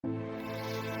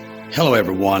Hello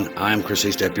everyone, I'm Chris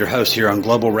Eastep, your host here on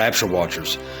Global Rapture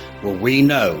Watchers, where we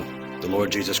know the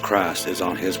Lord Jesus Christ is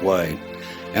on his way,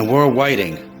 and we're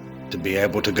waiting to be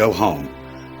able to go home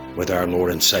with our Lord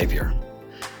and Savior.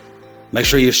 Make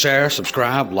sure you share,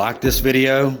 subscribe, like this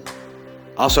video.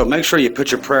 Also, make sure you put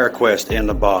your prayer request in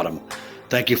the bottom.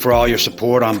 Thank you for all your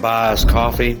support on Buy Us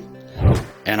Coffee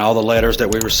and all the letters that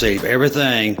we receive.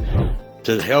 Everything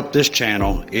to help this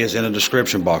channel is in the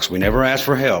description box. We never ask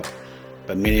for help,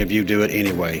 but many of you do it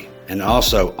anyway. And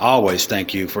also, always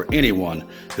thank you for anyone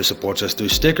who supports us through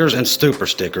stickers and super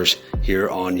stickers here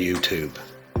on YouTube.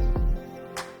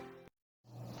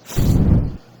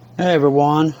 Hey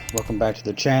everyone, welcome back to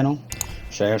the channel.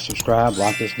 Share, subscribe,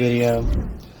 like this video.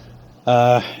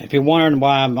 If you're wondering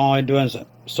why I'm only doing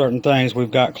certain things,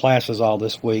 we've got classes all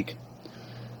this week.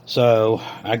 So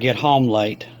I get home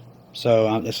late.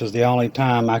 So this is the only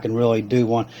time I can really do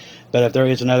one. But if there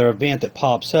is another event that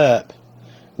pops up,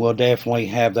 we'll definitely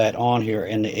have that on here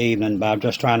in the evening. But I'm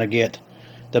just trying to get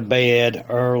to bed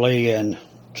early and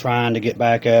trying to get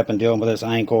back up and dealing with this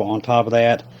ankle. On top of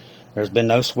that, there's been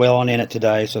no swelling in it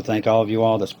today, so thank all of you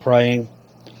all that's praying.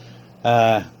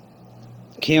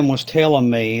 Kim was telling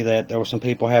me that there were some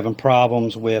people having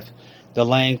problems with the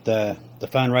link, the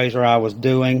fundraiser I was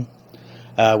doing.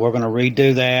 We're going to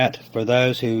redo that. For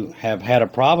those who have had a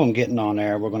problem getting on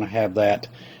there, we're going to have that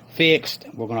fixed.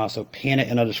 We're going to also pin it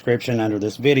in the description under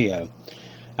this video.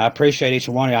 I appreciate each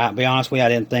one of you. I'll be honest with you, I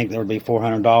didn't think there would be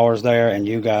 $400 there, and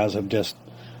you guys have just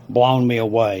blown me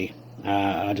away.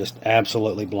 I just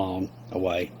absolutely blown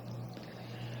away.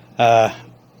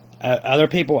 Other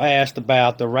people asked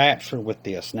about the rapture with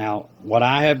this. Now, what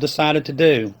I have decided to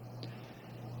do,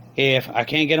 if I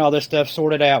can't get all this stuff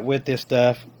sorted out with this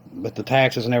stuff, with the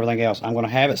taxes and everything else, I'm going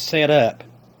to have it set up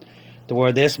to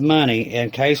where this money,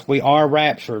 in case we are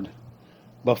raptured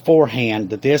beforehand,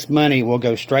 that this money will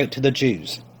go straight to the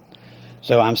Jews.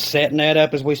 So I'm setting that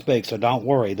up as we speak, so don't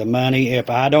worry. The money, if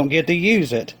I don't get to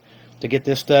use it to get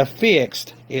this stuff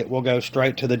fixed, it will go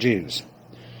straight to the Jews.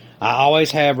 I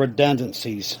always have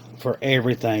redundancies for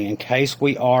everything in case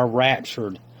we are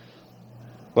raptured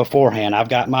beforehand. I've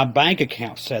got my bank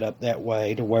account set up that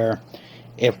way to where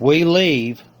if we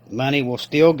leave, money will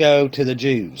still go to the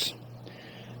Jews.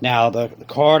 Now, the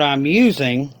card I'm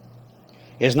using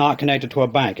is not connected to a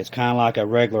bank. It's kind of like a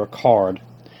regular card.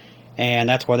 And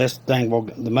that's where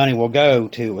the money will go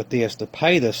to with this, to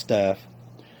pay this stuff,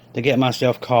 to get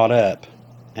myself caught up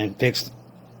and fix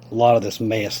a lot of this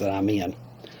mess that I'm in.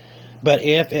 But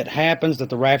if it happens that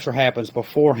the rapture happens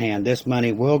beforehand, this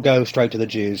money will go straight to the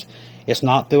Jews. It's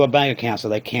not through a bank account, so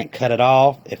they can't cut it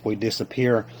off if we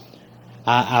disappear.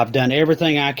 I've done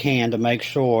everything I can to make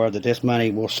sure that this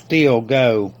money will still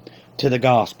go to the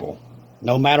gospel.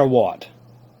 No matter what,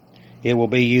 it will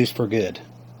be used for good.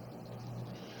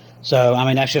 So, I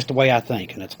mean, that's just the way I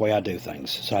think, and that's the way I do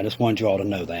things. So I just wanted you all to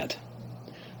know that.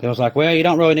 People's like, well, you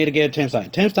don't really need to get a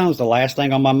tombstone. Tombstone's the last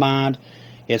thing on my mind.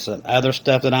 It's other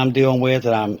stuff that I'm dealing with,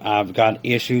 that I've got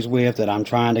issues with, that I'm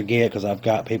trying to get, because I've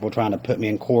got people trying to put me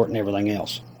in court and everything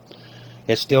else.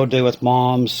 It's still due with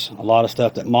Mom's, a lot of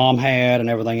stuff that Mom had and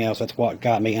everything else. That's what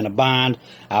got me in a bind.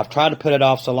 I've tried to put it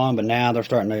off so long, but now they're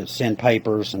starting to send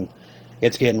papers, and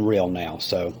it's getting real now.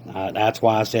 So that's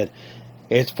why I said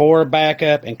it's for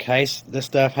backup in case this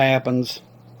stuff happens.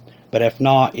 But if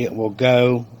not, it will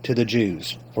go to the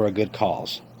Jews for a good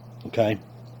cause. Okay?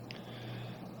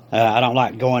 I don't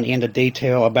like going into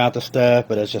detail about the stuff,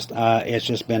 but it's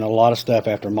just been a lot of stuff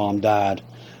after Mom died.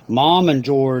 Mom and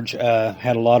George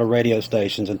had a lot of radio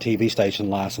stations and TV station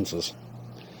licenses.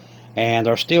 And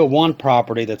there's still one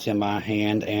property that's in my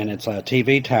hand, and it's a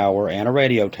TV tower and a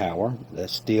radio tower that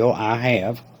still I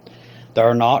have.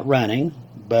 They're not running,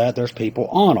 but there's people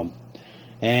on them.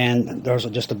 And there's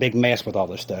just a big mess with all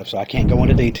this stuff, so I can't go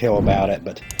into detail about it,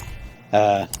 but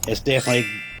it's definitely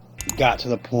got to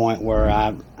the point where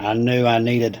I knew I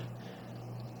needed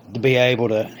to be able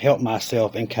to help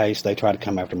myself in case they try to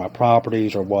come after my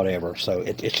properties or whatever. So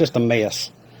it's just a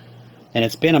mess. And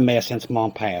it's been a mess since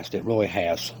Mom passed. It really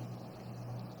has.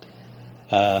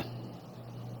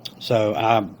 So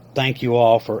I thank you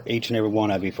all, for each and every one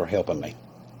of you, for helping me.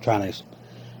 Because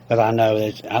I know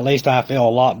that at least I feel a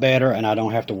lot better and I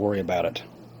don't have to worry about it.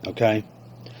 Okay?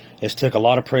 It's took a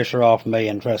lot of pressure off me,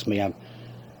 and trust me,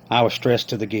 I was stressed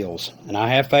to the gills. And I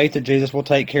have faith that Jesus will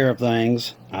take care of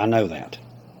things. I know that.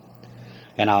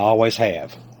 And I always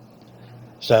have.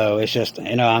 So it's just,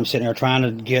 I'm sitting there trying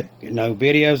to get,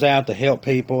 videos out to help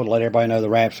people, to let everybody know the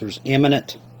rapture's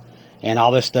imminent. And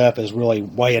all this stuff is really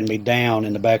weighing me down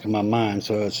in the back of my mind.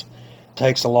 So it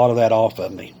takes a lot of that off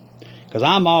of me. Because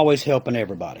I'm always helping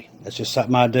everybody. That's just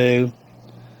something I do.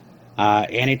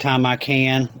 Anytime I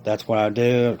can, that's what I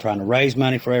do. I'm trying to raise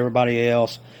money for everybody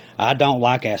else. I don't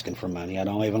like asking for money. I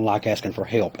don't even like asking for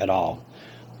help at all.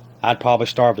 I'd probably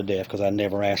starve to death because I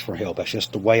never ask for help. That's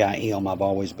just the way I am. I've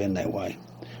always been that way.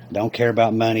 Don't care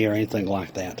about money or anything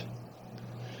like that.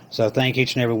 So thank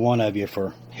each and every one of you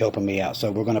for helping me out.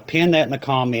 So we're going to pin that in the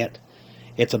comment.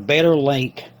 It's a better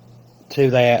link to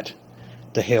that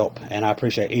to help. And I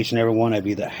appreciate each and every one of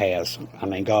you that has. I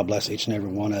mean, God bless each and every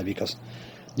one of you because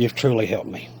you've truly helped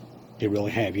me. You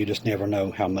really have. You just never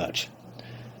know how much.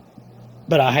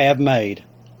 But I have made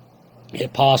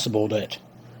it possible that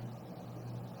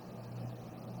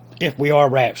if we are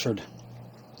raptured,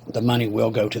 the money will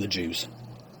go to the Jews.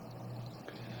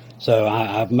 So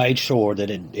I've made sure that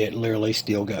it literally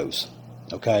still goes.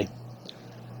 Okay?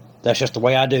 That's just the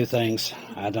way I do things.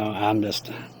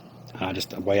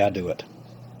 Just the way I do it.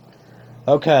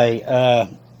 Okay,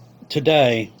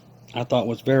 today I thought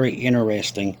was very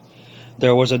interesting.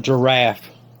 There was a giraffe.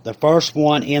 The first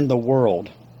one in the world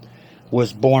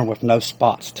was born with no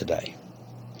spots today.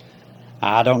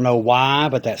 I don't know why,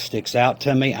 but that sticks out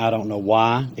to me. I don't know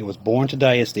why. It was born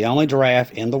today. It's the only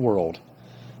giraffe in the world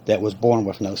that was born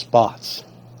with no spots.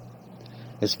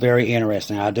 It's very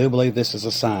interesting. I do believe this is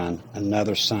a sign,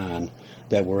 another sign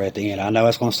that we're at the end. I know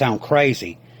it's going to sound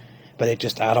crazy, but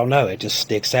I don't know. It just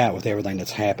sticks out with everything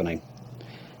that's happening.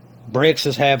 BRICS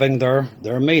is having their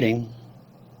meeting,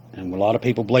 and a lot of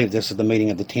people believe this is the meeting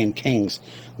of the 10 kings,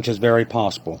 which is very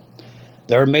possible.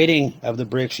 Their meeting of the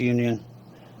BRICS Union,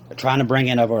 they're trying to bring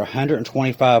in over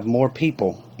 125 more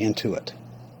people into it.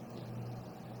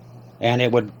 And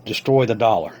it would destroy the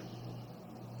dollar.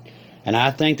 And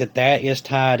I think that is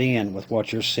tied in with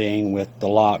what you're seeing with the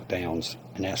lockdowns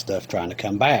and that stuff trying to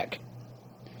come back.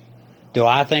 Do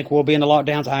I think we'll be in the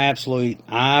lockdowns?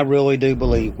 I really do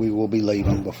believe we will be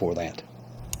leaving before that.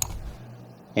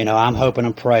 You know, I'm hoping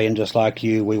and praying just like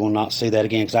you, we will not see that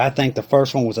again. Because I think the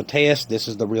first one was a test. This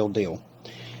is the real deal.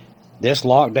 This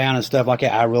lockdown and stuff like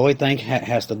that, I really think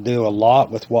has to do a lot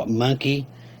with what Monkey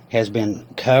has been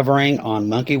covering on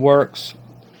Monkey Works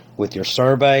with your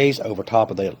surveys over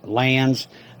top of the lands.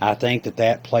 I think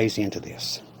that plays into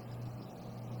this.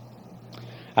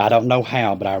 I don't know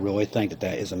how, but I really think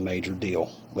that is a major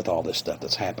deal with all this stuff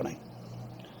that's happening.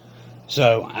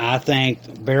 So I think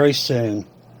very soon,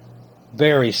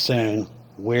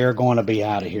 we're going to be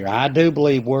out of here. I do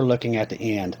believe we're looking at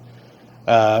the end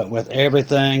with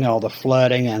everything, all the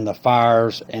flooding and the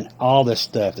fires and all this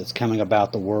stuff that's coming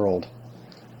about the world.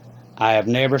 I have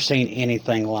never seen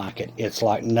anything like it. It's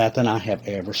like nothing I have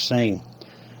ever seen.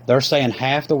 They're saying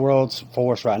half the world's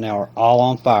forests right now are all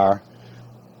on fire.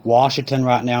 Washington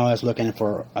right now is looking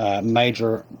for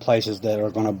major places that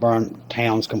are going to burn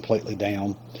towns completely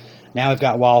down. Now we've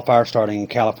got wildfires starting in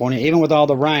California. Even with all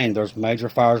the rain, there's major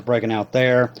fires breaking out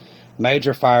there.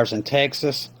 Major fires in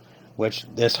Texas, which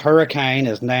this hurricane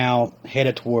is now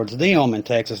headed towards them in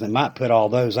Texas and might put all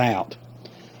those out.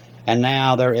 And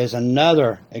now there is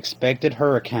another expected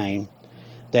hurricane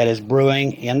that is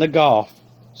brewing in the Gulf.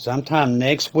 Sometime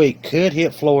next week could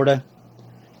hit Florida,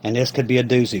 and this could be a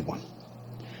doozy one.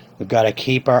 We've got to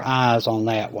keep our eyes on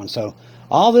that one. So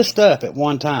all this stuff at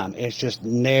one time, it's just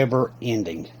never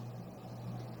ending.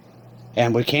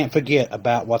 And we can't forget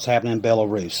about what's happening in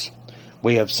Belarus.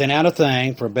 We have sent out a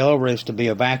thing for Belarus to be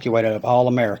evacuated of all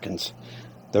Americans.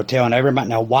 They're telling everybody,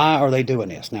 now why are they doing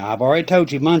this? Now I've already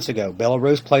told you months ago,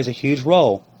 Belarus plays a huge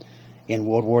role in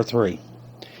World War III.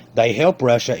 They help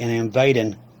Russia in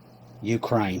invading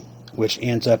Ukraine, which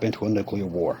ends up into a nuclear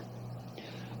war.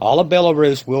 All of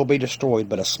Belarus will be destroyed,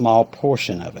 but a small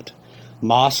portion of it.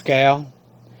 Moscow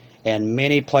and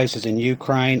many places in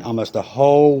Ukraine, almost the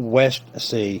whole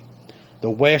the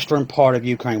western part of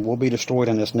Ukraine will be destroyed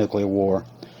in this nuclear war,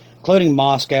 including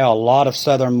Moscow. A lot of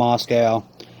southern Moscow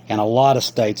and a lot of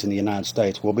states in the United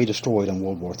States will be destroyed in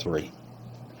World War III.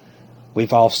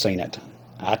 We've all seen it.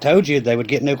 I told you they would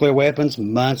get nuclear weapons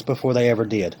months before they ever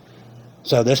did.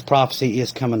 So this prophecy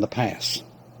is coming to pass.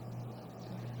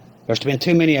 There's been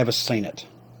too many of us seen it.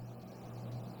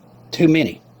 Too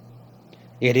many.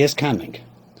 It is coming.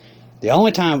 The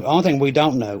only thing we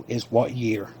don't know is what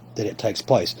year that it takes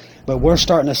place. But we're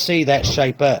starting to see that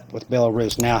shape up with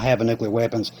Belarus now having nuclear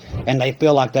weapons, and they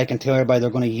feel like they can tell everybody they're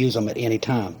going to use them at any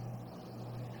time.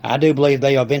 I do believe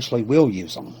they eventually will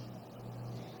use them.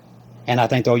 And I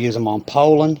think they'll use them on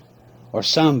Poland or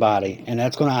somebody. And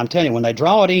that's I'm telling you, when they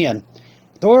draw it in,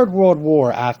 Third World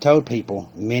War, I've told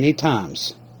people many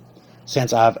times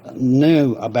since I've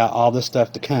knew about all this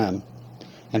stuff to come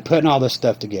and putting all this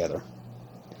stuff together.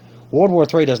 World War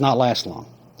III does not last long.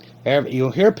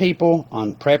 You'll hear people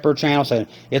on Prepper channel saying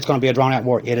it's going to be a drawn-out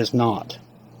war. It is not.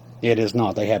 It is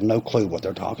not. They have no clue what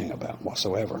they're talking about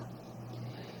whatsoever.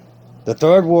 The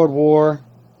Third World War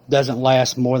doesn't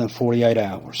last more than 48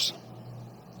 hours.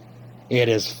 It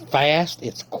is fast,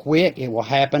 it's quick, it will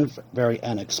happen very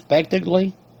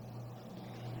unexpectedly,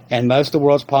 and most of the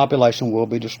world's population will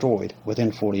be destroyed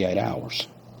within 48 hours.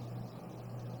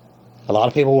 A lot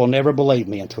of people will never believe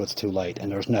me until it's too late,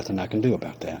 and there's nothing I can do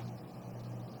about that.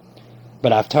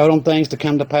 But I've told them things to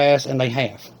come to pass, and they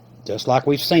have, just like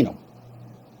we've seen them.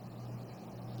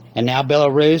 And now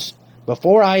Belarus,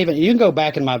 before I even, you can go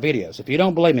back in my videos. If you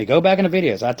don't believe me, go back in the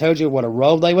videos. I told you what a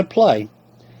role they would play.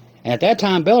 And at that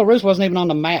time, Belarus wasn't even on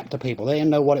the map to people. They didn't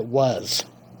know what it was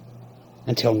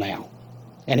until now.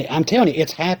 And I'm telling you,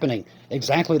 it's happening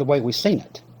exactly the way we've seen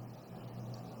it.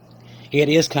 It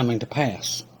is coming to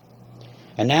pass.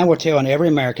 And now we're telling every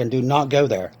American, do not go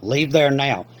there. Leave there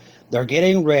now. They're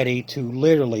getting ready to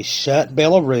literally shut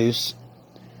Belarus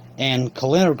and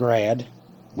Kaliningrad,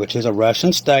 which is a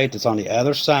Russian state that's on the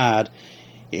other side.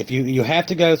 If you have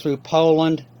to go through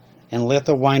Poland and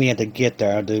Lithuania to get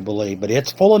there, I do believe. But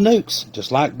it's full of nukes,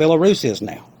 just like Belarus is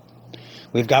now.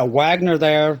 We've got Wagner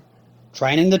there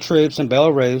training the troops in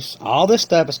Belarus. All this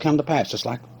stuff has come to pass, just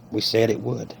like we said it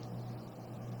would.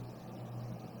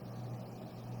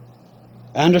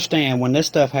 Understand, when this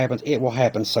stuff happens, it will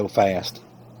happen so fast.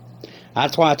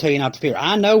 That's why I tell you not to fear.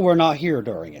 I know we're not here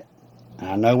during it.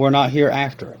 I know we're not here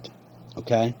after it.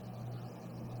 Okay?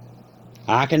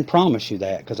 I can promise you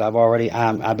that, because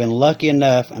I've been lucky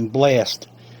enough and blessed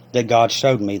that God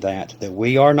showed me that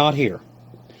we are not here.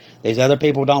 These other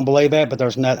people don't believe that, but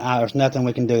there's nothing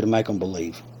we can do to make them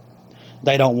believe.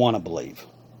 They don't want to believe.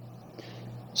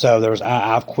 So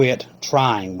I've quit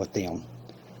trying with them.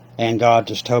 And God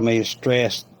just told me to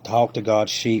stress, talk to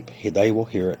God's sheep. They will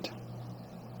hear it.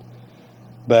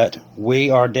 But we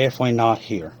are definitely not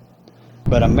here.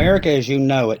 But America, as you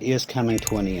know it, is coming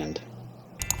to an end.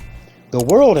 The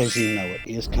world, as you know it,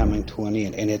 is coming to an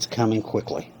end, and it's coming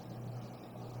quickly.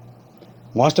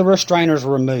 Once the restrainers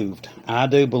are removed, I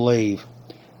do believe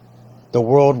the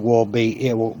world World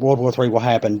War III will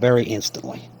happen very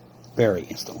instantly. Very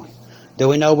instantly. Do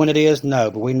we know when it is?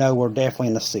 No, but we know we're definitely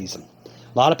in the season.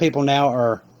 A lot of people now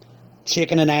are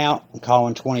chickening out and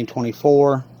calling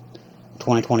 2024,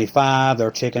 2025.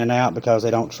 They're chickening out because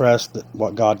they don't trust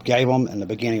what God gave them in the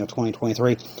beginning of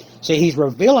 2023. See, He's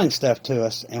revealing stuff to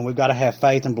us, and we've got to have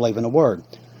faith and believe in the Word.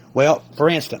 Well, for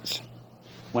instance,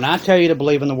 when I tell you to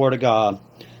believe in the Word of God,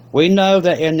 we know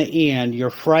that in the end,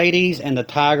 Euphrates and the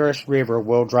Tigris River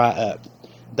will dry up.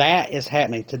 That is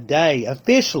happening today,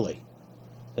 officially.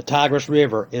 The Tigris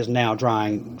River is now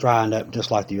drying up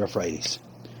just like the Euphrates.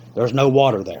 There's no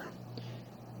water there.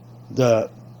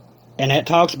 And it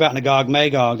talks about in Gog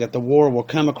Magog that the war will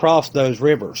come across those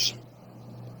rivers.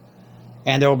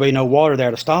 And there will be no water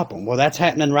there to stop them. Well, that's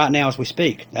happening right now as we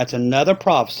speak. That's another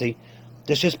prophecy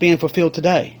that's just being fulfilled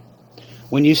today.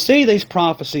 When you see these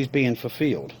prophecies being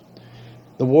fulfilled,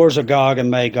 the wars of Gog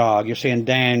and Magog, you're seeing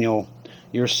Daniel,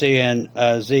 you're seeing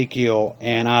Ezekiel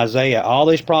and Isaiah, all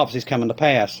these prophecies coming to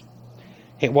pass.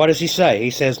 What does he say? He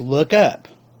says, look up,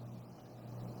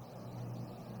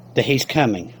 that He's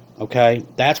coming. Okay?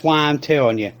 That's why I'm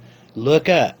telling you, look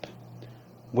up.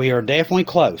 We are definitely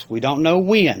close. We don't know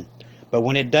when, but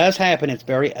when it does happen, it's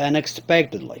very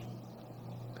unexpectedly.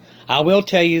 I will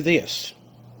tell you this.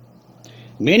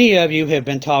 Many of you have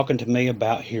been talking to me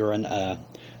about hearing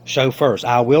show first.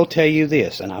 I will tell you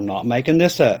this, and I'm not making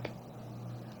this up.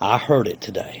 I heard it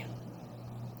today.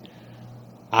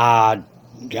 I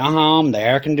got home, the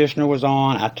air conditioner was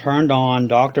on, I turned on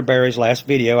Dr. Barry's last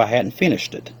video, I hadn't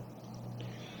finished it.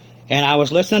 And I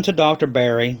was listening to Dr.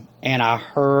 Barry, and I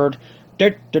heard,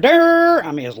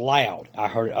 I mean, it's loud. I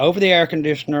heard it over the air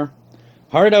conditioner,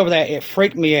 heard it over that, it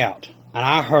freaked me out. And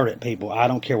I heard it, people. I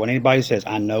don't care what anybody says,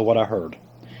 I know what I heard.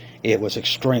 It was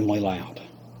extremely loud.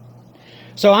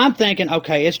 So I'm thinking,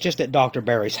 okay, it's just at Dr.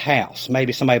 Barry's house.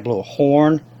 Maybe somebody blew a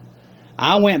horn.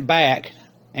 I went back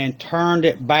and turned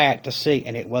it back to see,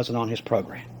 and it wasn't on his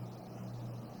program.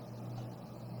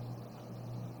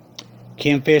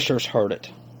 Kim Fisher's heard it.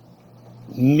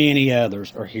 Many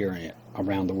others are hearing it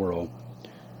around the world.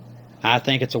 I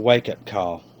think it's a wake-up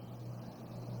call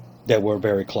that we're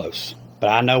very close. But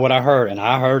I know what I heard, and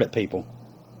I heard it, people.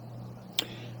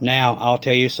 Now, I'll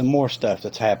tell you some more stuff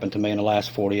that's happened to me in the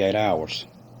last 48 hours.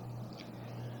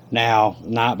 Now,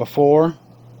 night before,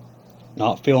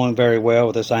 not feeling very well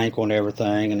with this ankle and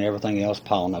everything else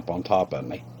piling up on top of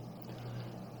me.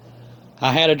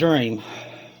 I had a dream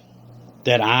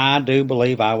that I do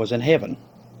believe I was in heaven.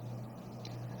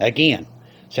 Again,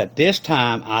 except this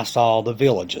time I saw the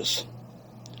villages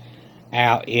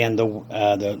out in the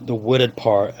wooded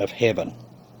part of heaven.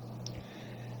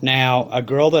 Now, a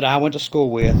girl that I went to school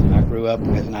with, I grew up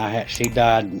with, and she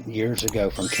died years ago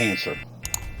from cancer.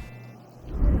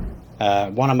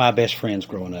 One of my best friends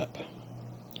growing up.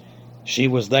 She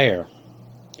was there,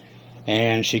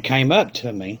 and she came up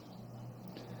to me,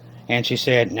 and she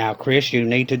said, "Now, Chris, you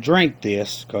need to drink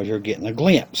this because you're getting a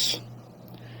glimpse."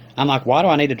 I'm like, "Why do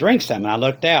I need to drink something?" I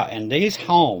looked out, and these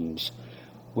homes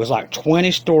was like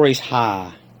 20 stories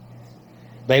high.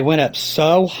 They went up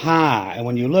so high, and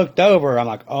when you looked over, I'm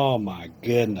like, "Oh my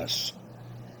goodness."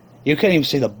 You couldn't even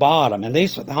see the bottom, and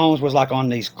these homes was like on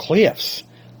these cliffs,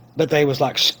 but they was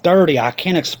like sturdy. I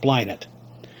can't explain it.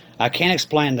 I can't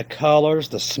explain the colors,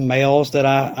 the smells that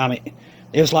I mean,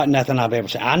 it was like nothing I've ever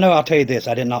seen. I know, I'll tell you this,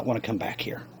 I did not want to come back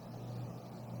here.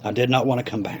 I did not want to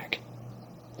come back.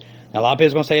 Now, a lot of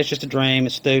people are going to say it's just a dream,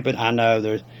 it's stupid. I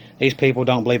know these people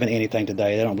don't believe in anything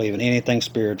today. They don't believe in anything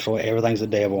spiritual. Everything's the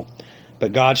devil.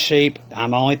 But God's sheep,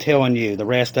 I'm only telling you, the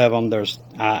rest of them,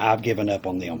 I've given up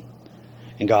on them.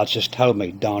 And God's just told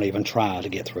me, don't even try to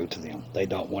get through to them. They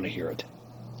don't want to hear it.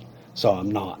 So I'm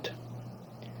not.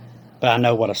 But I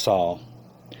know what I saw.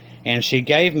 And she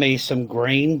gave me some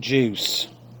green juice.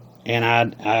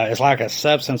 And it's like a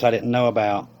substance I didn't know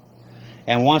about.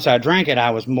 And once I drank it,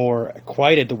 I was more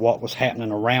acquainted to what was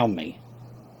happening around me.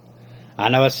 I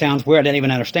know it sounds weird. I didn't even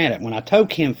understand it. When I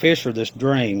told Kim Fisher this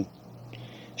dream,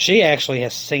 she actually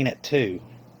has seen it too,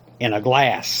 in a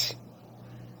glass.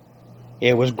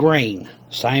 It was green.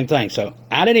 Same thing. So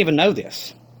I didn't even know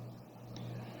this.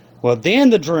 Well,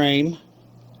 then the dream,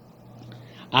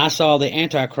 I saw the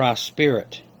Antichrist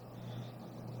spirit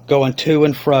going to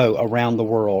and fro around the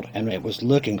world, and it was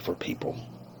looking for people.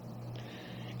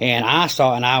 And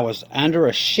I was under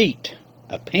a sheet,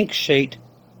 a pink sheet,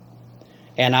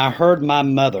 and I heard my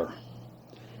mother.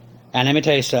 And let me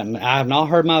tell you something, I have not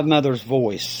heard my mother's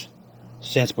voice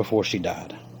since before she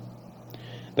died.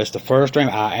 But it's the first dream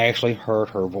I actually heard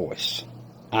her voice.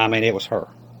 I mean, it was her.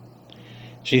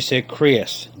 She said,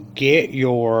 "Chris, get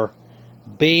your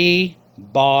B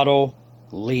bottle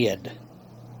lid."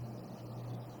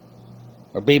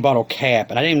 Or B bottle cap.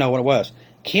 And I didn't even know what it was.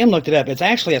 Kim looked it up. It's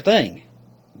actually a thing.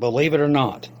 Believe it or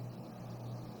not.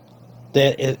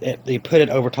 That they put it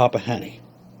over top of honey.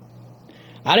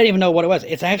 I didn't even know what it was.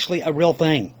 It's actually a real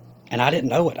thing. And I didn't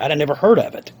know it. I'd never heard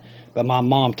of it. But my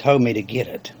mom told me to get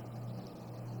it.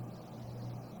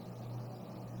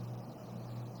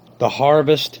 The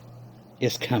harvest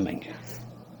is coming.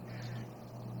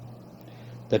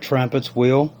 The trumpets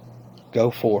will go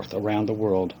forth around the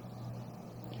world.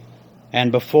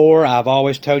 And before, I've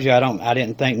always told you I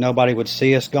didn't think nobody would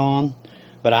see us gone,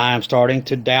 but I am starting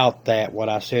to doubt that what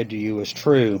I said to you is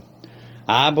true.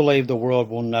 I believe the world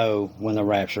will know when the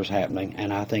rapture is happening,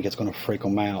 and I think it's going to freak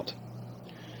them out.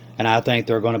 And I think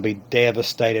they're going to be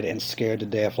devastated and scared to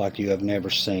death like you have never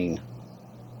seen.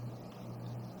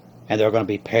 And they're going to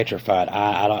be petrified.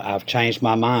 I've changed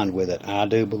my mind with it. I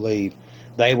do believe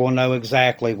they will know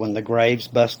exactly when the graves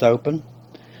bust open.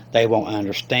 They won't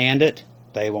understand it.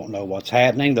 They won't know what's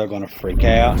happening. They're going to freak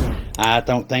out. I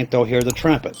don't think they'll hear the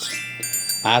trumpets.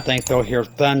 I think they'll hear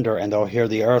thunder and they'll hear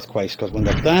the earthquakes. Because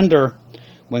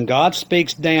when God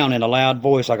speaks down in a loud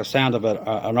voice like a sound of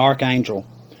an archangel,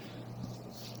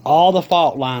 all the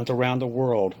fault lines around the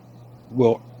world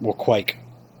will quake.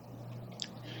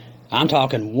 I'm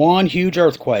talking one huge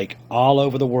earthquake all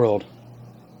over the world.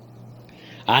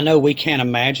 I know we can't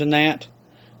imagine that,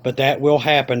 but that will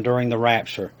happen during the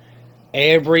rapture.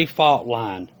 Every fault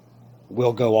line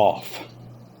will go off.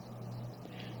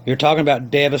 You're talking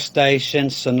about devastation,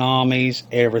 tsunamis,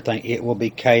 everything. It will be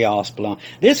chaos below.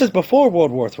 This is before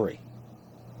World War III.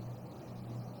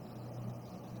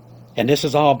 And this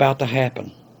is all about to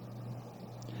happen.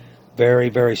 Very,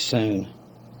 very soon.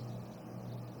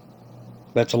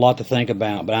 That's a lot to think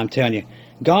about. But I'm telling you,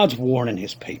 God's warning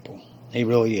his people. He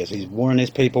really is. He's warning his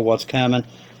people what's coming.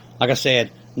 Like I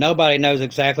said, nobody knows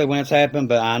exactly when it's happened,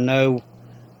 but I know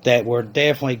that we're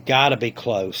definitely got to be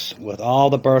close with all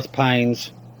the birth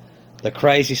pains, the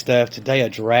crazy stuff. Today, a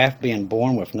giraffe being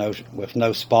born with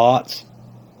no spots.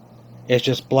 It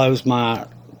just blows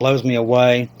me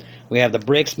away. We have the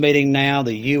BRICS meeting now,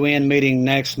 the UN meeting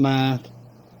next month.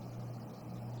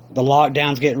 The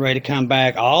lockdown's getting ready to come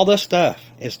back. All this stuff.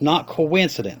 It's not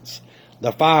coincidence.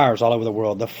 The fires all over the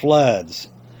world, the floods,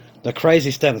 the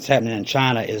crazy stuff that's happening in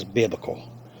China is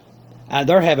biblical.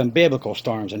 They're having biblical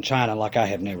storms in China like I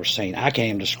have never seen. I can't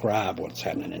even describe what's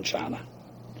happening in China.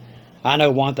 I know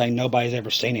one thing, nobody's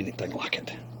ever seen anything like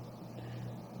it.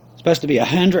 It's supposed to be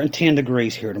 110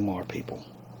 degrees here tomorrow, people.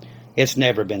 It's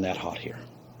never been that hot here.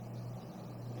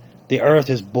 The earth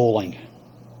is boiling.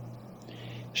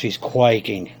 She's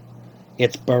quaking.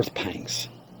 It's birth pangs.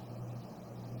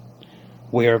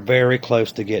 We are very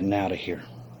close to getting out of here.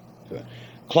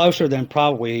 Closer than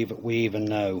probably we even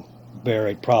know.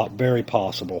 Very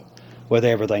possible with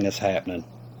everything that's happening.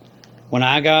 When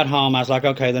I got home, I was like,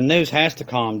 okay, the news has to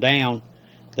calm down.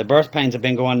 The birth pains have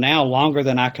been going now longer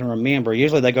than I can remember.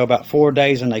 Usually they go about 4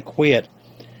 days and they quit.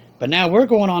 But now we're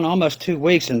going on almost 2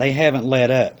 weeks and they haven't let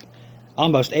up.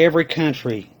 Almost every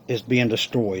country is being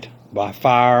destroyed by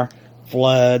fire,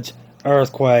 floods,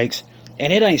 earthquakes,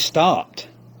 and it ain't stopped.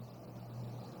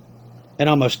 And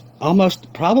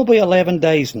almost probably 11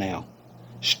 days now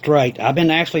straight. I've been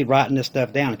actually writing this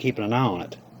stuff down and keeping an eye on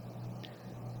it.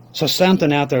 So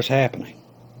something out there's happening.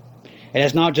 And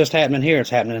it's not just happening here, it's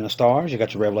happening in the stars. You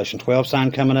got your Revelation 12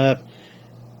 sign coming up.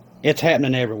 It's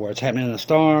happening everywhere. It's happening in the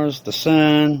stars, the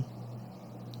sun.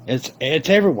 It's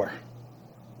everywhere.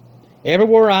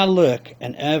 Everywhere I look,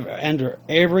 and under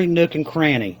every nook and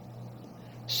cranny,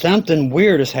 something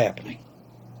weird is happening.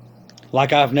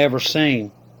 Like I've never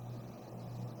seen.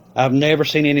 I've never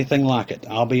seen anything like it.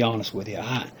 I'll be honest with you.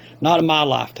 Not in my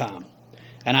lifetime.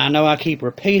 And I know I keep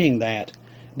repeating that,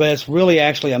 but it's really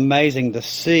actually amazing to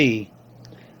see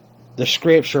the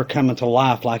scripture coming to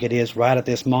life like it is right at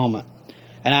this moment.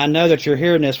 And I know that you're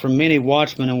hearing this from many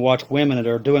watchmen and watchwomen that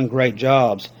are doing great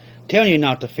jobs, telling you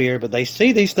not to fear, but they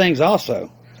see these things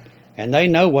also. And they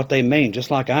know what they mean, just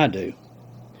like I do.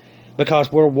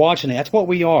 Because we're watching it. That's what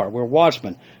we are. We're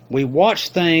watchmen. We watch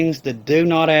things that do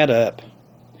not add up.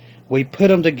 We put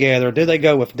them together. Do they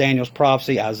go with Daniel's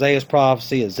prophecy, Isaiah's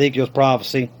prophecy, Ezekiel's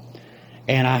prophecy?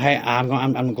 And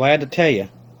I'm glad to tell you,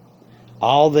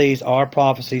 all these are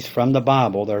prophecies from the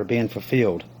Bible that are being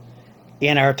fulfilled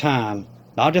in our time.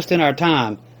 Not just in our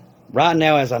time, right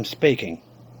now as I'm speaking.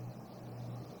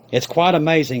 It's quite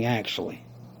amazing, actually,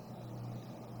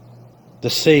 to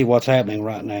see what's happening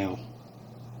right now.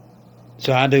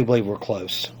 So I do believe we're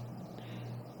close.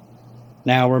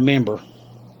 Now remember,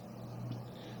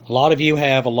 a lot of you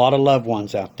have a lot of loved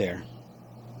ones out there.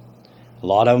 A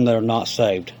lot of them that are not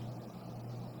saved.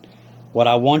 What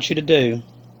I want you to do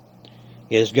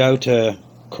is go to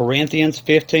Corinthians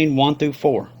 15, 1 through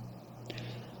 4.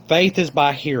 Faith is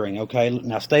by hearing, okay?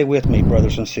 Now stay with me,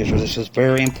 brothers and sisters. This is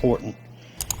very important.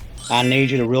 I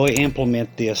need you to really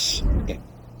implement this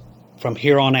from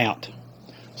here on out.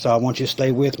 So I want you to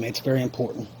stay with me. It's very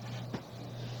important.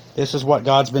 This is what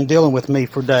God's been dealing with me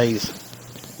for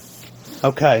days.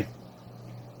 Okay.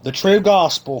 The true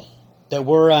gospel that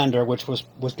we're under, which was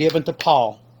given to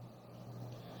Paul,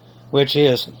 which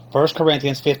is 1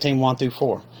 Corinthians 15, 1 through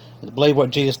 4. I believe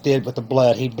what Jesus did with the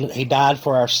blood. He died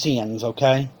for our sins,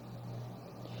 okay?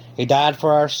 He died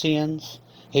for our sins.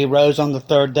 He rose on the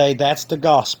third day. That's the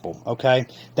gospel, okay?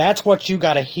 That's what you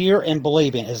got to hear and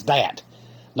believe in, is that.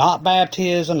 Not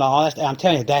baptism, all that. I'm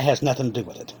telling you, that has nothing to do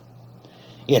with it.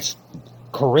 It's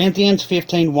Corinthians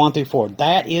 15, 1 through 4.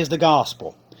 That is the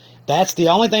gospel. That's the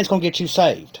only thing that's going to get you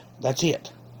saved. That's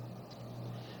it.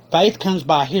 Faith comes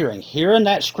by hearing. Hearing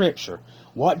that scripture,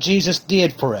 what Jesus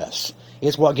did for us,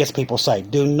 is what gets people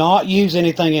saved. Do not use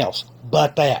anything else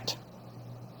but that.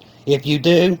 If you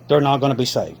do, they're not going to be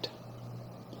saved.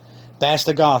 That's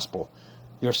the gospel.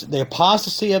 The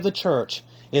apostasy of the church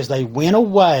is they went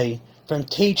away from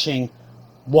teaching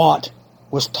what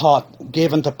was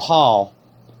given to Paul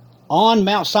on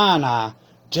Mount Sinai,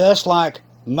 just like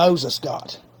Moses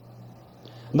got.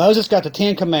 Moses got the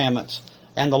 10 Commandments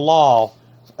and the law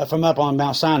from up on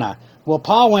Mount Sinai. Well,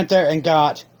 Paul went there and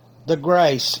got the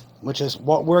grace, which is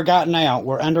what we're got now.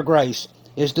 We're under grace,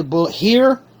 is to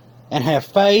hear and have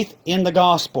faith in the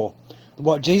gospel.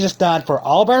 What Jesus died for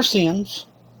all of our sins,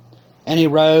 and he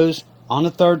rose on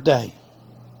the third day.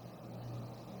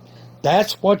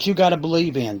 That's what you got to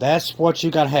believe in. That's what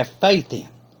you got to have faith in.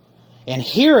 And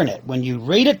hearing it, when you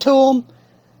read it to them,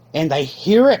 and they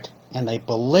hear it, and they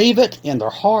believe it in their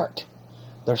heart,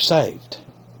 they're saved.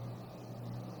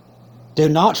 Do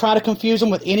not try to confuse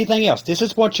them with anything else. This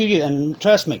is what you do, and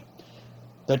trust me,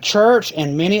 the church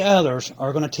and many others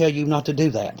are going to tell you not to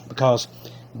do that, because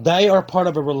they are part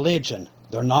of a religion.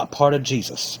 They're not part of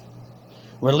Jesus.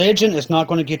 Religion is not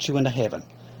going to get you into heaven.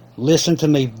 Listen to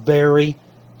me very,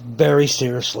 very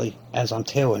seriously as I'm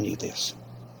telling you this.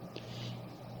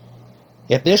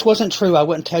 If this wasn't true, I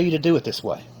wouldn't tell you to do it this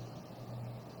way.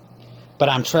 But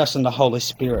I'm trusting the Holy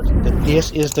Spirit that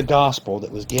this is the gospel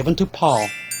that was given to Paul,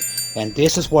 and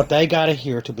this is what they got to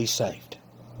hear to be saved.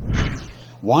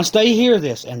 Once they hear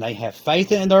this and they have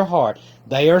faith in their heart,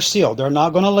 they are sealed. They're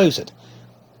not going to lose it.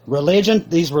 Religion,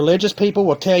 these religious people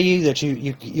will tell you that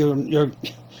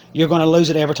you're going to lose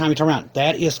it every time you turn around.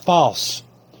 That is false.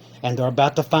 And they're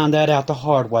about to find that out the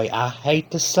hard way. I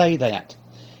hate to say that.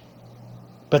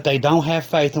 But they don't have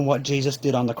faith in what Jesus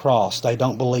did on the cross. They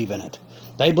don't believe in it.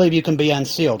 They believe you can be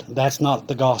unsealed. That's not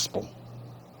the gospel.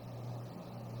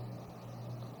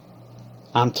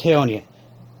 I'm telling you,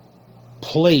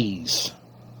 please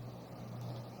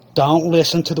don't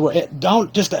listen to the word.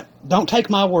 Don't take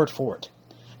my word for it.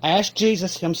 Ask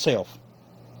Jesus himself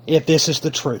if this is the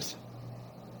truth.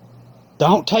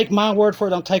 Don't take my word for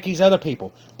it. Don't take these other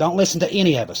people. Don't listen to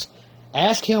any of us.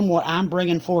 Ask him what I'm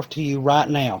bringing forth to you right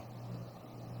now,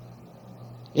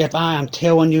 if I am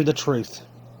telling you the truth.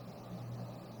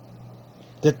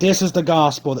 That this is the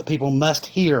gospel that people must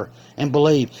hear and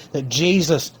believe. That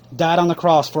Jesus died on the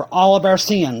cross for all of our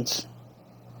sins.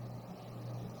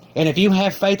 And if you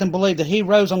have faith and believe that he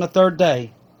rose on the third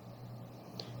day,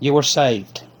 you are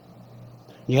saved.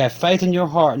 You have faith in your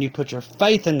heart and you put your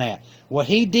faith in that. What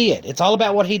he did. It's all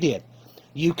about what he did.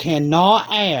 You cannot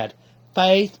add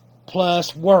faith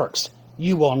plus works.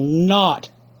 You will not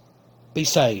be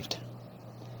saved.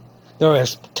 There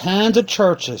is tons of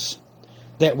churches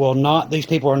that will not, these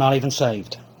people are not even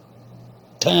saved.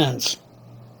 Tons.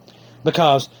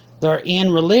 Because they're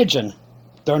in religion.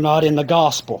 They're not in the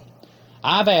gospel.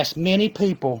 I've asked many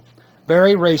people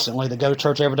very recently that go to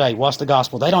church every day, what's the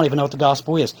gospel? They don't even know what the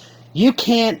gospel is. You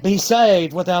can't be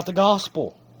saved without the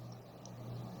gospel.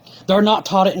 They're not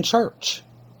taught it in church.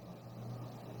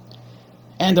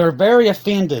 And they're very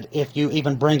offended if you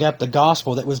even bring up the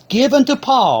gospel that was given to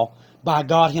Paul by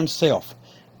God himself.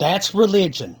 That's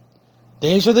religion.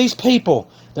 These are these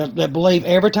people that believe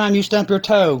every time you stump your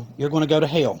toe, you're going to go to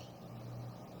hell.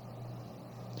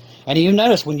 And you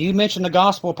notice when you mention the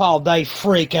gospel of Paul, they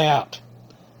freak out.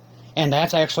 And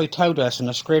that's actually told us in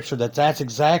the scripture that that's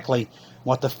exactly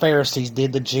what the Pharisees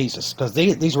did to Jesus. Because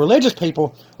these religious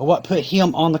people are what put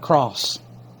him on the cross.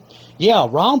 Yeah,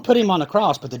 Rome put him on the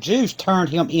cross, but the Jews turned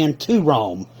him into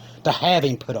Rome to have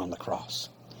him put on the cross.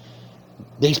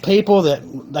 These people that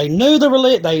they knew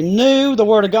they knew the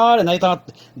Word of God, and they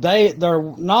thought their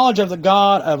knowledge of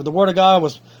the Word of God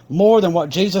was more than what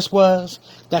Jesus was.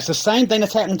 That's the same thing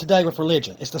that's happening today with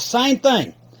religion. It's the same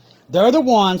thing. They're the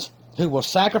ones who will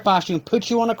sacrifice you and put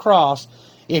you on a cross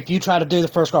if you try to do the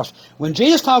first cross. When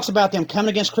Jesus talks about them coming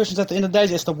against Christians at the end of the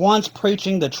days, it's the ones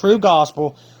preaching the true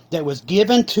gospel that was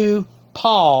given to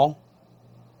Paul.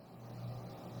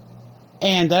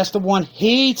 And that's the one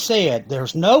he said,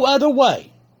 there's no other way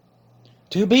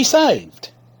to be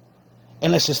saved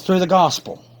unless it's through the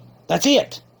gospel. That's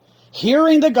it.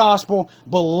 Hearing the gospel,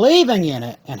 believing in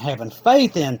it, and having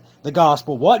faith in the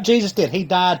gospel. What Jesus did, he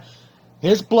died,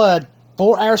 his blood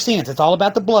for our sins. It's all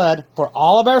about the blood for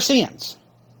all of our sins.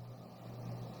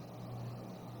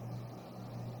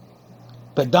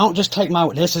 But don't just take my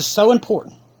word. This is so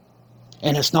important.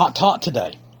 And it's not taught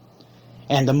today.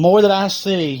 And the more that I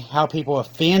see how people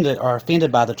are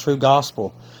offended by the true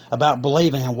gospel about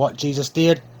believing in what Jesus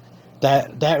did,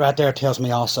 that right there tells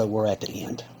me also we're at the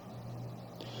end.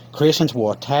 Christians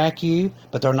will attack you,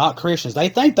 but they're not Christians. They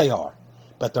think they are,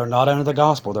 but they're not under the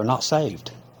gospel. They're not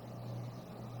saved.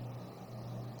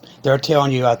 They're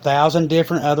telling you 1,000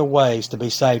 different other ways to be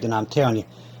saved, and I'm telling you,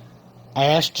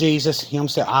 ask Jesus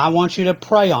himself. I want you to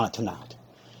pray on it tonight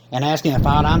and ask him if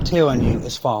what I'm telling you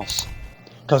is false,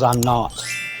 because I'm not.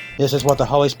 This is what the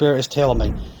Holy Spirit is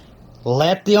telling me.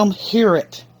 Let them hear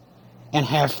it and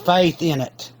have faith in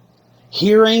it.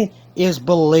 Hearing is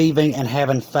believing and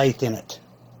having faith in it.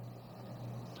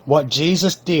 What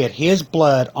Jesus did, his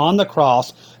blood on the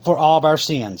cross for all of our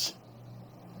sins.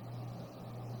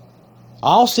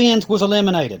 All sins was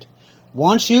eliminated.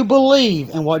 Once you believe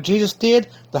in what Jesus did,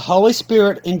 the Holy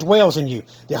Spirit indwells in you.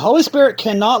 The Holy Spirit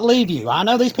cannot leave you. I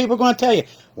know these people are going to tell you,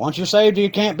 once you're saved, you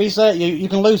can't be saved. You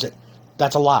can lose it.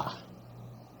 That's a lie.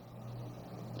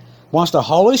 Once the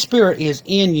Holy Spirit is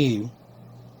in you,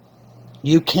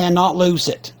 you cannot lose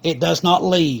it. It does not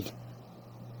leave.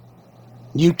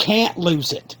 You can't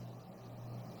lose it.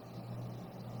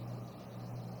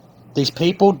 These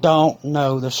people don't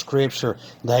know the scripture.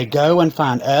 They go and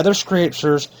find other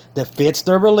scriptures that fits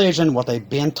their religion, what they've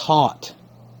been taught.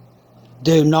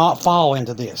 Do not fall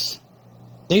into this.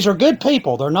 These are good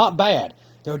people. They're not bad.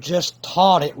 They're just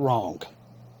taught it wrong.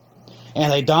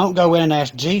 And they don't go in and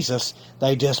ask Jesus.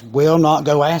 They just will not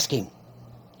go ask him.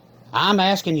 I'm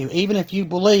asking you, even if you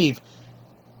believe,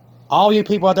 all you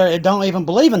people out there that don't even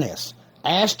believe in this,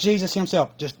 ask Jesus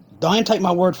himself. Just don't even take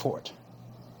my word for it.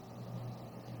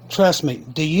 Trust me,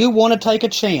 do you want to take a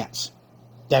chance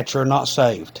that you're not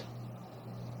saved?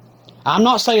 I'm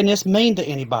not saying this mean to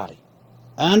anybody.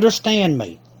 Understand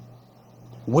me.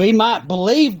 We might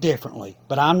believe differently,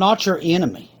 but I'm not your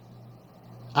enemy.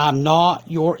 I'm not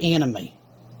your enemy.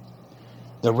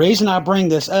 The reason I bring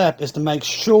this up is to make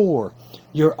sure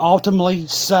you're ultimately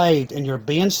saved, and you're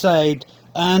being saved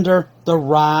under the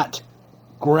right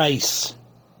grace.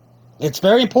 It's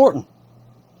very important.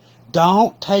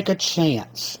 Don't take a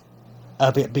chance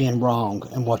of it being wrong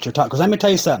in what you're talking. Because let me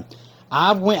tell you something.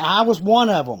 I was one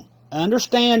of them.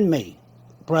 Understand me,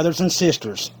 brothers and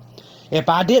sisters. If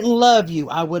I didn't love you,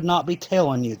 I would not be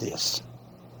telling you this.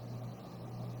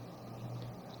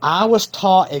 I was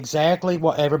taught exactly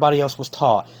what everybody else was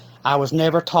taught. I was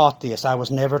never taught this. I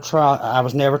was never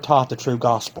taught the true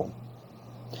gospel.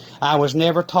 I was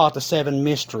never taught the 7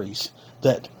 mysteries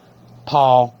that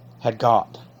Paul had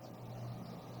got.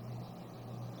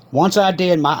 Once I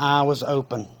did, my eye was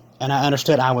open, and I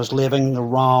understood I was living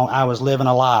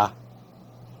a lie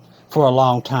for a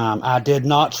long time. I did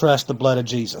not trust the blood of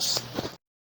Jesus.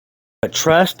 But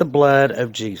trust the blood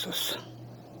of Jesus.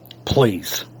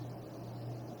 Please.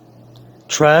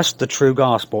 Trust the true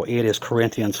gospel. It is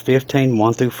Corinthians 15,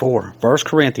 1 through 4. 1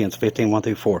 Corinthians 15, 1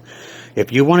 through 4.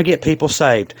 If you want to get people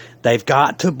saved, they've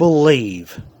got to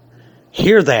believe.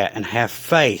 Hear that and have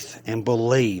faith and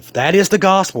believe. That is the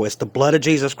gospel. It's the blood of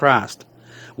Jesus Christ.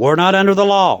 We're not under the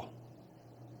law.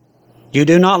 You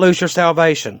do not lose your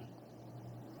salvation.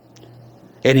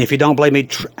 And if you don't believe me,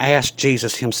 ask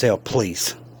Jesus himself,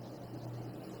 please.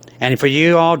 And for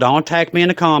you all, don't attack me in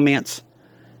the comments,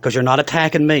 because you're not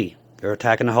attacking me. You're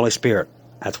attacking the Holy Spirit.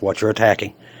 That's what you're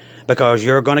attacking. Because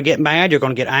you're going to get mad, you're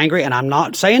going to get angry, and I'm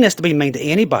not saying this to be mean to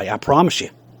anybody, I promise you.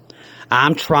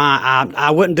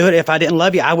 I wouldn't do it if I didn't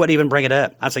love you. I wouldn't even bring it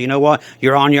up. I'd say, you know what?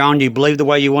 You're on your own. You believe the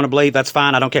way you want to believe. That's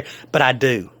fine. I don't care. But I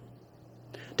do.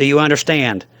 Do you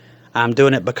understand? I'm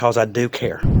doing it because I do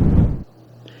care.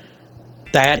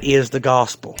 That is the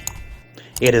gospel.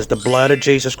 It is the blood of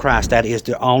Jesus Christ. That is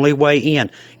the only way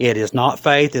in. It is not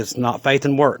faith. It's not faith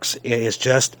and works. It is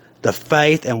just the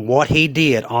faith and what he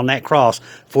did on that cross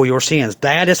for your sins.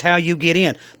 That is how you get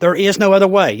in. There is no other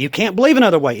way. You can't believe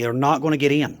another way. You're not going to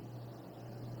get in.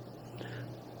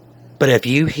 But if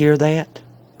you hear that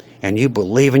and you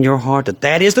believe in your heart that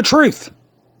that is the truth,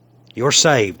 you're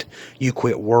saved. You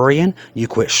quit worrying. You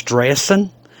quit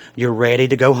stressing. You're ready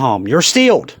to go home. You're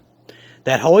sealed.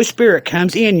 That Holy Spirit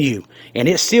comes in you and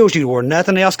it seals you where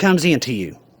nothing else comes into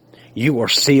you. You are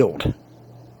sealed.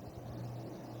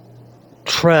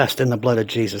 Trust in the blood of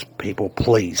Jesus, people,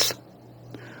 please.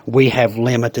 We have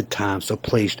limited time, so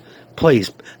please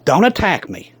don't attack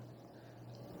me.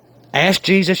 Ask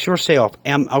Jesus yourself,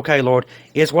 okay, Lord,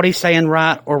 is what he's saying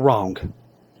right or wrong?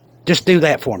 Just do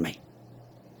that for me.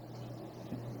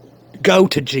 Go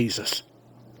to Jesus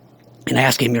and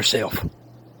ask him yourself.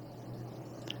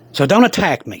 So don't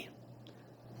attack me.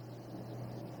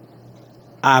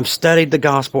 I've studied the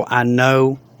gospel. I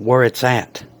know where it's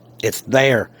at. It's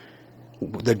there.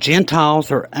 The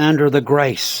Gentiles are under the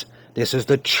grace. This is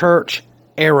the church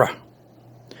era,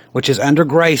 which is under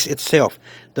grace itself.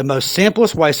 The most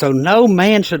simplest way, so no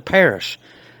man should perish.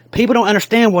 People don't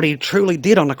understand what he truly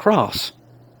did on the cross.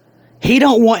 He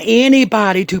don't want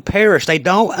anybody to perish. They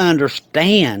don't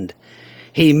understand.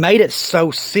 He made it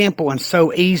so simple and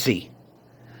so easy.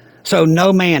 So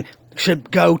no man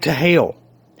should go to hell.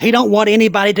 He don't want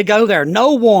anybody to go there.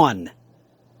 No one.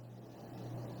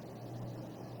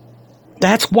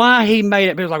 That's why he made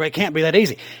it. People are like, it can't be that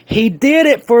easy. He did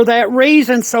it for that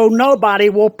reason, so nobody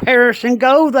will perish and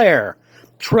go there.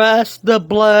 Trust the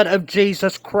blood of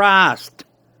Jesus Christ.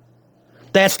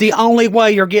 That's the only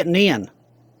way you're getting in.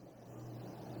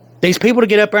 These people to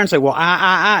get up there and say, well,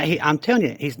 I'm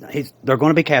telling you, they're going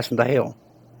to be cast into hell.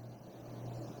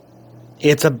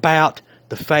 It's about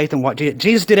the faith and what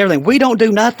Jesus did everything. We don't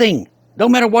do nothing. No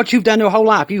matter what you've done your whole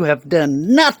life, you have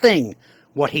done nothing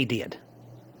what he did.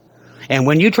 And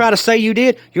when you try to say you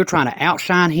did, you're trying to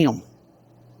outshine him.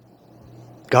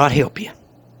 God help you.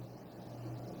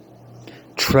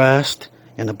 Trust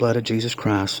in the blood of Jesus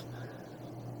Christ.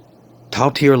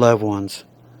 Talk to your loved ones.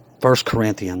 1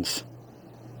 Corinthians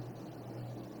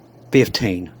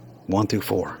 15, 1 through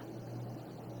 4.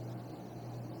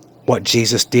 What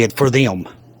Jesus did for them.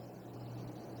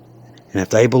 And if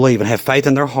they believe and have faith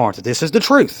in their heart that this is the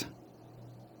truth,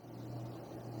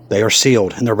 they are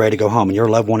sealed and they're ready to go home and your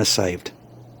loved one is saved.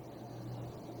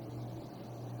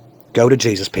 Go to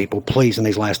Jesus, people. Please, in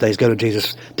these last days, go to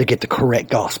Jesus to get the correct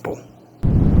gospel.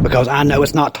 Because I know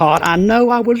it's not taught. I know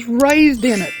I was raised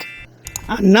in it.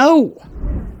 I know.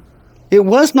 It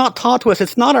was not taught to us.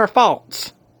 It's not our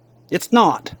faults. It's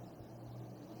not.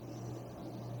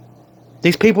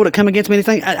 These people that come against me,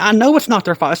 I know it's not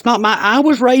their fault. It's not I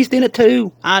was raised in it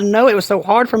too. I know it was so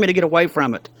hard for me to get away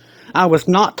from it. I was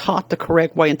not taught the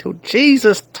correct way until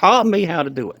Jesus taught me how to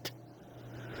do it.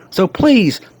 So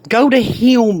please, go to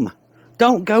him.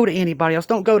 Don't go to anybody else.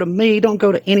 Don't go to me. Don't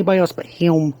go to anybody else but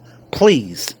him.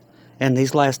 Please. In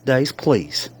these last days,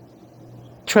 please.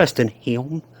 Trust in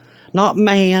Him. Not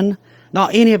man,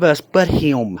 not any of us, but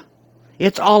Him.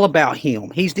 It's all about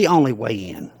Him. He's the only way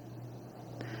in.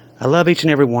 I love each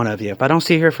and every one of you. If I don't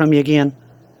see or hear from you again,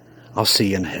 I'll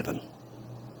see you in heaven.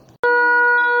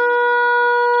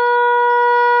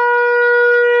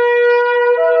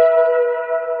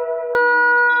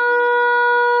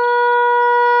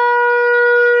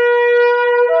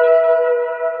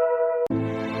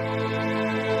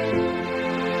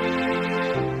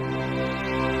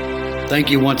 Thank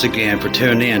you once again for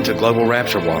tuning in to Global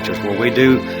Rapture Watchers, where we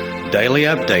do daily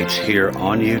updates here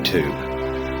on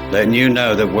YouTube, letting you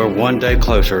know that we're one day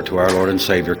closer to our Lord and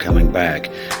Savior coming back.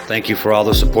 Thank you for all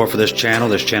the support for this channel.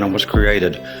 This channel was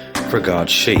created for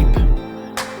God's sheep,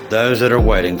 those that are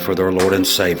waiting for their Lord and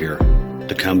Savior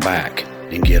to come back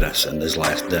and get us in these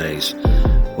last days.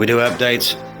 We do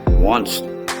updates once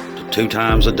to 2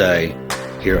 times a day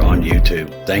here on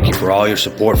YouTube. Thank you for all your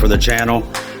support for the channel.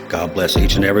 God bless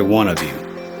each and every one of you.